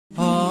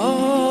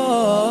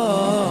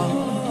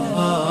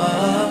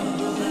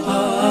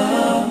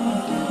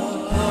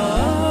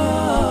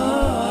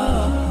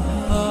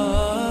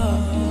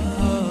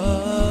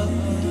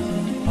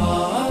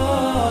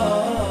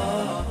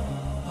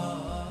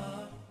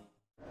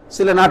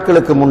சில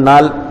நாட்களுக்கு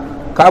முன்னால்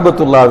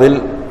காபத்துல்லாவில்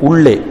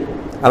உள்ளே,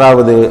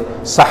 அதாவது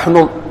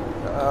சஹ்னு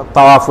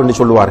தவாஃப் என்று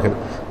சொல்லுவார்கள்,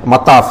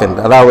 மத்தாஃப்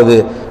என்று, அதாவது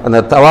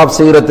அந்த தவாஃப்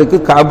செய்கிறதுக்கு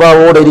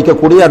காபாவோடு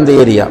இருக்கக்கூடிய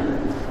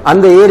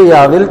அந்த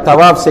ஏரியாவில்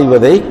தவாஃப்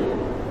செய்வதை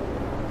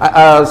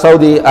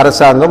சவுதி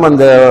அரசாங்கம்,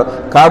 அந்த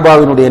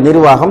காபாவினுடைய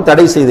நிர்வாகம்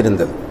தடை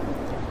செய்திருந்தது.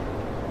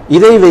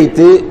 இதை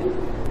வைத்து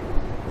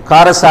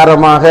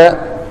காரசாரமாக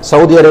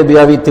சவுதி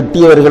அரேபியாவை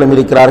திட்டியவர்களும்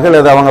இருக்கிறார்கள்.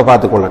 அதை அவங்க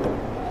பார்த்துக் கொள்ளட்டும்.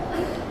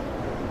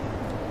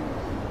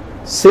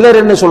 சிலர்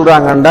என்ன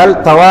சொல்றாங்க என்றால்,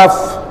 தவாஃப்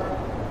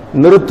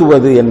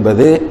நிறுத்துவது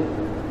என்பது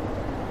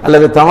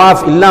அல்லது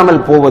தவாஃப் இல்லாமல்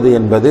போவது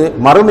என்பது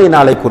மறுமை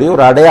நாளைக்குரிய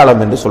ஒரு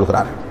அடையாளம் என்று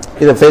சொல்கிறார்கள்.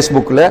 இதை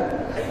ஃபேஸ்புக்கில்,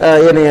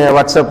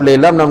 வாட்ஸ்அப்ல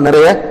எல்லாம் நாம்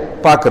நிறைய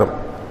பார்க்கிறோம்.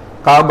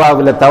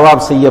 காபாவில்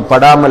தவாஃப்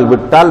செய்யப்படாமல்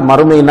விட்டால்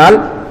மறுமை நாள்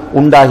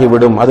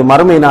உண்டாகிவிடும், அது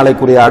மறுமை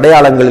நாளைக்குரிய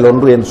அடையாளங்களில்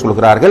ஒன்று என்று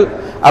சொல்கிறார்கள்.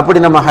 அப்படி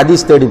நம்ம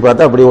ஹதீஸ் தேடி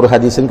பார்த்தா அப்படி ஒரு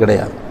ஹதீஸும்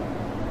கிடையாது.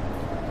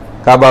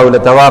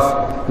 காபாவில் தவாஃப்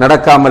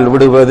நடக்காமல்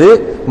விடுவது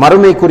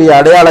மறுமைக்குரிய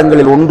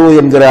அடையாளங்களில் ஒன்று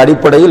என்கிற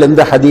அடிப்படையில்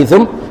எந்த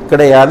ஹதீஸும்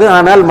கிடையாது.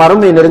 ஆனால்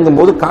மறுமை நெருங்கும்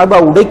போது காபா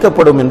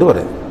உடைக்கப்படும் என்று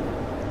வருது.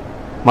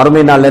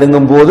 மறுமை நாள்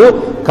நெருங்கும் போது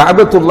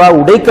காபத்துல்லா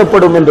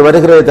உடைக்கப்படும் என்று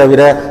வருகிறதே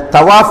தவிர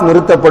தவாஃப்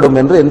நிறுத்தப்படும்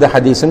என்று எந்த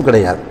ஹதீஸும்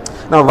கிடையாது.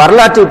 நம்ம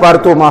வரலாற்றை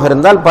பார்த்தோமாக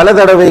இருந்தால் பல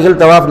தடவைகள்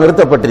தவாஃப்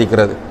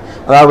நிறுத்தப்பட்டிருக்கிறது.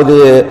 அதாவது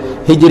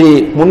ஹிஜ்ரி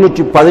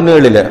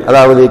 317,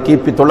 அதாவது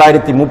கிபி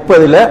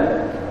 930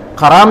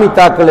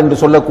 கராமித்தாக்கள் என்று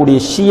சொல்லக்கூடிய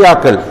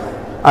ஷியாக்கள்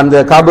அந்த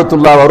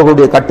காபத்துல்லா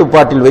அவர்களுடைய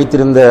கட்டுப்பாட்டில்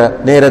வைத்திருந்த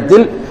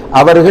நேரத்தில்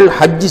அவர்கள்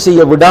ஹஜ்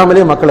செய்ய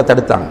விடாமலே மக்களை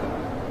தடுத்தாங்க.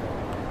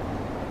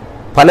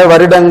 பல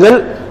வருடங்கள்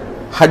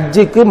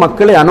ஹஜ்ஜுக்கு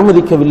மக்களை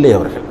அனுமதிக்கவில்லை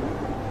அவர்கள்.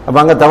 அப்ப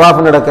அங்க தவாஃப்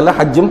நடக்கல,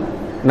 ஹஜ்ஜும்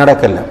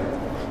நடக்கல.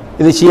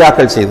 இது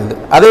ஷியாக்கள் செய்தது.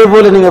 அதே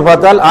போல நீங்க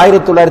பார்த்தால்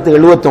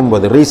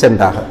 1979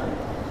 ரீசெண்டாக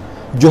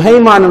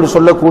ஜுஹைமான் என்று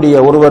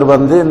சொல்லக்கூடிய ஒருவர்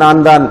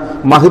நான் தான்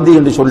மஹ்தி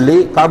என்று சொல்லி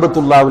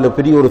காபத்துல்லாவில்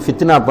பெரிய ஒரு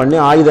ஃபித்னா பண்ணி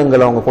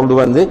ஆயுதங்களை அவங்க கொண்டு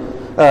வந்து,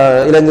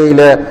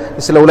 இலங்கையில்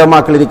சில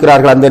உலமாக்கள்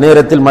இருக்கிறார்கள் அந்த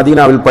நேரத்தில்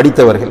மதீனாவில்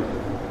படித்தவர்கள்,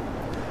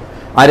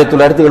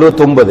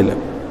 1979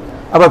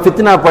 அப்ப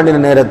ஃபித்னா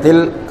பண்ணின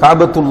நேரத்தில்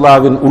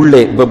காபத்துல்லாவின்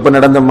உள்ளே வெப்ப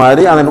நடந்த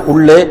மாதிரி அதன்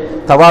உள்ளே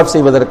தவாஃப்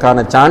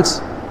செய்வதற்கான சான்ஸ்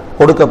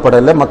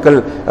கொடுக்கப்படல. மக்கள்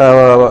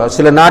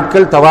சில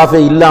நாட்கள்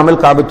தவாஃபே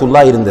இல்லாமல்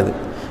காபத்துல்லா இருந்தது.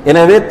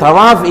 எனவே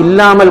தவாஃப்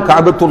இல்லாமல்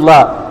காபத்துல்லா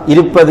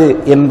இருப்பது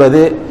என்பது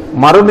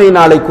மறுமை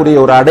நாளைக்குரிய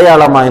ஒரு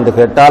அடையாளமா என்று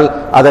கேட்டால்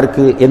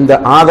அதற்கு எந்த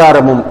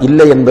ஆதாரமும்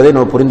இல்லை என்பதை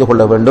நம்ம புரிந்து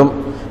கொள்ள வேண்டும்.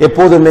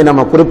 எப்போதுமே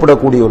நம்ம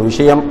குறிப்பிடக்கூடிய ஒரு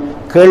விஷயம்,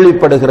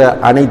 கேள்விப்படுகிற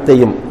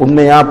அனைத்தையும்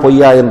உண்மையா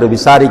பொய்யா என்று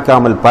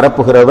விசாரிக்காமல்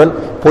பரப்புகிறவன்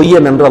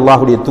பொய்யன் என்று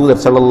அல்லாஹ்வுடைய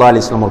தூதர் ஸல்லல்லாஹு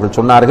அலைஹி வஸல்லம் அவர்கள்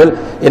சொன்னார்கள்.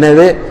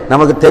 எனவே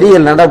நமக்கு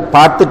தெரியல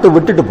பார்த்துட்டு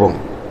விட்டுட்டு போங்க.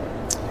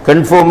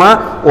 கன்ஃபார்மா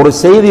ஒரு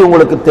செய்தி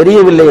உங்களுக்கு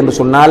தெரியவில்லை என்று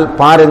சொன்னால்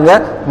பாருங்க,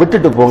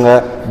 விட்டுட்டு போங்க.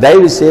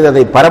 தயவு செய்து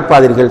அதை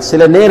பரப்பாதீர்கள்.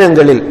 சில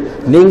நேரங்களில்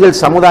நீங்கள்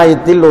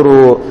சமுதாயத்தில் ஒரு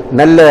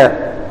நல்ல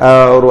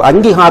ஒரு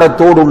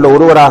அங்கீகாரத்தோடு உள்ள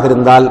ஒருவராக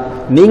இருந்தால்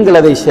நீங்கள்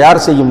அதை ஷேர்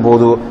செய்யும்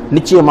போது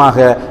நிச்சயமாக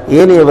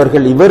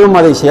ஏனையவர்கள் இவரும்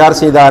அதை ஷேர்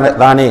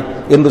செய்தானே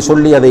என்று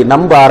சொல்லி அதை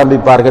நம்ப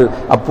ஆரம்பிப்பார்கள்.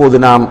 அப்போது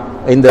நாம்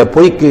இந்த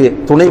பொய்க்கு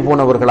துணை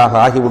போனவர்களாக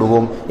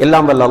ஆகிவிடுவோம்.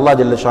 எல்லாம் வல்ல அல்லாஹ்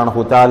ஜல்ல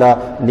ஷானஹு தஆலா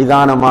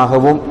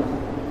நிதானமாகவும்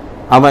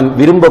அவன்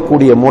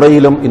விரும்பக்கூடிய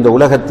முறையிலும் இந்த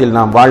உலகத்தில்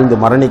நாம் வாழ்ந்து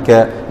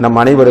மரணிக்க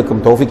நம்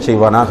அனைவருக்கும் தௌஃபீக்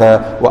செய்வானாக.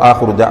 வ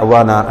ஆகிரு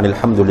தஅவானா அனில்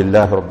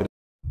ஹம்துலில்லாஹி ரப்பில்